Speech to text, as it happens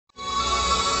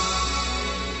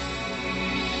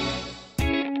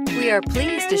We are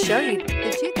pleased to show you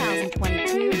the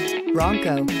 2022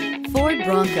 Bronco. Ford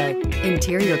Bronco.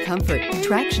 Interior comfort,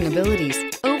 traction abilities,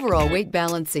 overall weight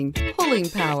balancing, pulling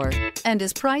power, and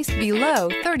is priced below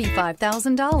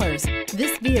 $35,000.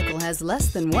 This vehicle has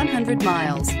less than 100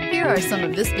 miles. Here are some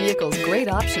of this vehicle's great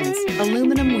options: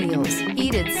 aluminum wheels,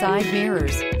 heated side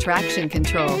mirrors, traction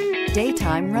control,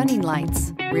 daytime running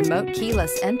lights, remote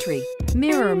keyless entry,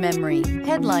 mirror memory,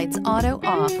 headlights auto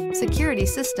off, security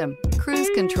system, cruise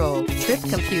control, trip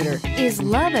computer. Is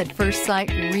love at first sight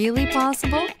really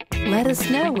possible? Let us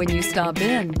know when you stop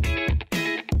in.